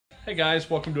Hey guys,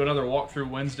 welcome to another Walk Thru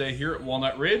Wednesday here at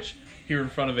Walnut Ridge, here in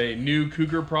front of a new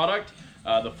Cougar product.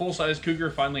 The full-size Cougar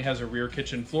finally has a rear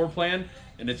kitchen floor plan,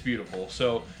 and it's beautiful.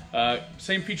 So,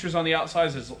 same features on the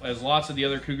outside as lots of the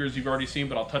other Cougars you've already seen,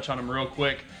 but I'll touch on them real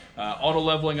quick. Auto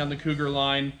leveling on the Cougar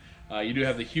line. You do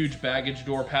have the huge baggage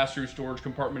door pass-through storage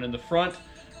compartment in the front.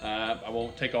 I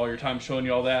won't take all your time showing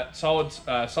you all that. Solid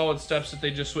steps that they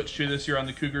just switched to this year on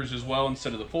the Cougars as well,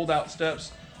 instead of the fold-out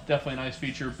steps. Definitely a nice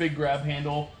feature. Big grab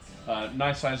handle.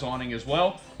 Nice size awning as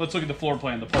well. Let's look at the floor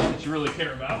plan, the part that you really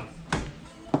care about.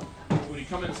 When you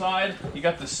come inside, you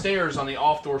got the stairs on the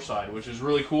off-door side, which is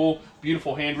really cool.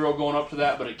 Beautiful handrail going up to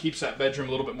that, but it keeps that bedroom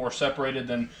a little bit more separated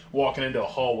than walking into a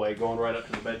hallway going right up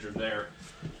to the bedroom there.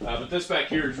 But this back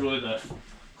here is really the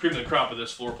cream of the crop of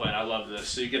this floor plan. I love this.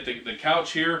 So you get the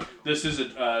couch here. This is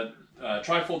a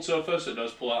trifold sofa, so it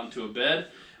does pull out into a bed.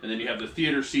 And then you have the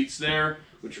theater seats there,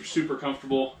 which are super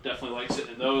comfortable. Definitely like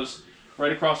sitting in those.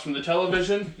 Right across from the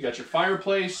television, you got your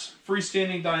fireplace,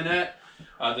 freestanding dinette.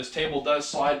 This table does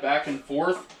slide back and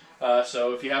forth,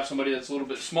 so if you have somebody that's a little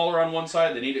bit smaller on one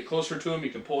side, they need it closer to them, you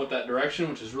can pull it that direction,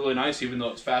 which is really nice even though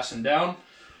it's fastened down.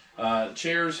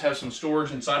 Chairs have some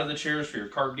storage inside of the chairs for your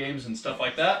card games and stuff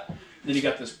like that. Then you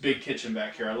got this big kitchen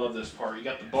back here. I love this part. You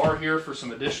got the bar here for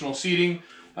some additional seating.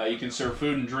 You can serve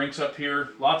food and drinks up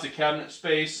here. Lots of cabinet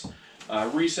space.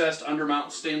 Recessed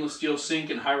undermount stainless steel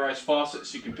sink and high-rise faucet,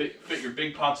 so you can fit your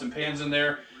big pots and pans in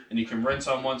there, and you can rinse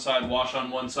on one side, wash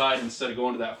on one side, instead of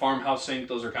going to that farmhouse sink.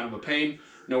 Those are kind of a pain.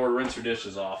 Nowhere to rinse your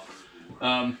dishes off.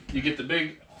 You get the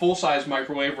big full-size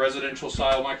microwave, residential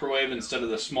style microwave, instead of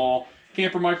the small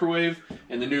camper microwave,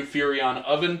 and the new Furrion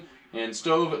oven and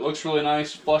stove. It looks really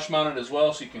nice, flush mounted as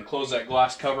well, so you can close that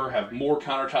glass cover, have more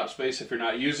countertop space if you're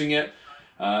not using it.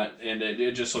 And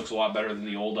it just looks a lot better than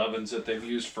the old ovens that they've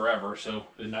used forever, so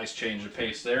a nice change of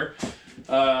pace there.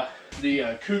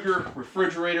 The Cougar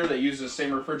refrigerator, they use the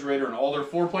same refrigerator in all their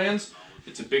floor plans.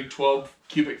 It's a big 12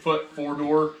 cubic foot,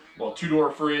 4-door, well,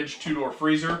 2-door fridge, 2-door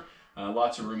freezer.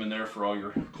 Lots of room in there for all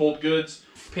your cold goods.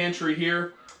 Pantry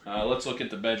here. Let's look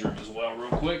at the bedroom as well real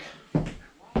quick.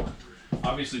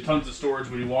 Obviously tons of storage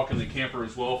when you walk in the camper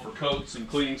as well for coats and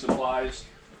cleaning supplies.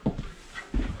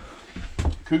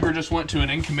 Cougar just went to an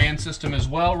in-command system as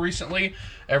well recently.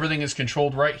 Everything is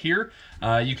controlled right here.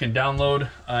 You can download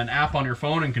an app on your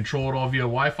phone and control it all via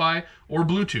Wi-Fi or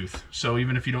Bluetooth. So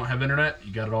even if you don't have internet,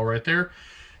 you got it all right there.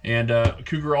 And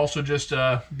Cougar also just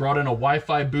brought in a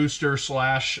Wi-Fi booster /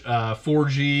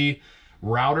 4G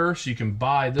router. So you can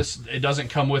buy this. It doesn't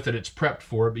come with it. It's prepped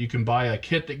for it. But you can buy a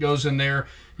kit that goes in there.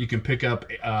 You can pick up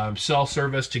cell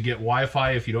service to get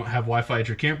Wi-Fi if you don't have Wi-Fi at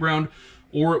your campground.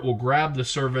 Or it will grab the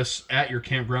service at your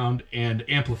campground and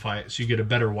amplify it so you get a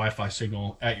better Wi-Fi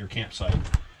signal at your campsite.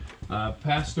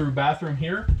 Pass-through bathroom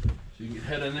here, so you can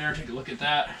head in there, take a look at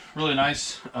that. Really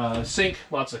nice sink,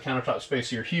 lots of countertop space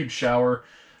here, huge shower,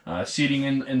 seating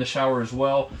in the shower as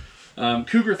well.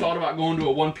 Cougar thought about going to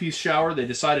a one-piece shower. They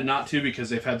decided not to because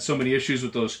they've had so many issues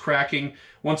with those cracking.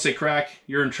 Once they crack,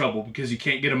 you're in trouble because you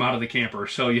can't get them out of the camper.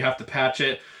 So you have to patch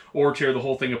it or tear the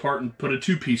whole thing apart and put a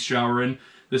two-piece shower in.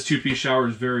 This two-piece shower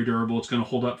is very durable. It's going to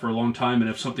hold up for a long time,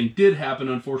 and if something did happen,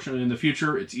 unfortunately, in the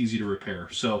future, it's easy to repair.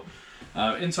 So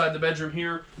inside the bedroom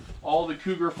here, all the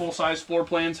Cougar full-size floor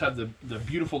plans have the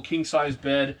beautiful king-size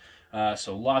bed,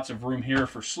 so lots of room here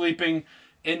for sleeping.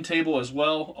 End table as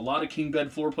well. A lot of king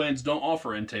bed floor plans don't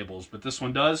offer end tables, but this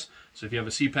one does. So if you have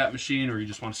a CPAP machine or you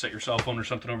just want to set your cell phone or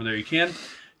something over there, you can.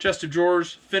 Chest of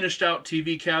drawers, finished out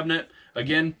TV cabinet.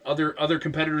 Again, other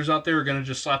competitors out there are going to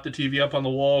just slap the TV up on the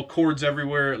wall, cords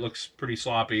everywhere. It looks pretty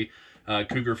sloppy.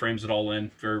 Cougar frames it all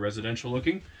in, very residential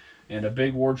looking. And a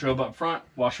big wardrobe up front,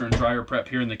 washer and dryer prep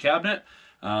here in the cabinet.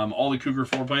 All the Cougar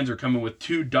floor plans are coming with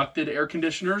 2 ducted air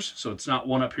conditioners, so it's not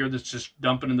one up here that's just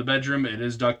dumping in the bedroom. It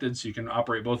is ducted, so you can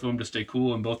operate both of them to stay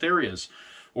cool in both areas.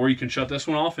 Or you can shut this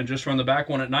one off and just run the back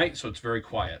one at night, so it's very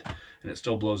quiet. And it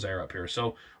still blows air up here.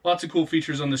 So lots of cool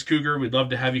features on this Cougar. We'd love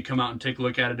to have you come out and take a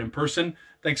look at it in person.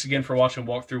 Thanks again for watching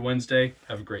Walk Thru Wednesday.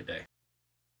 Have a great day.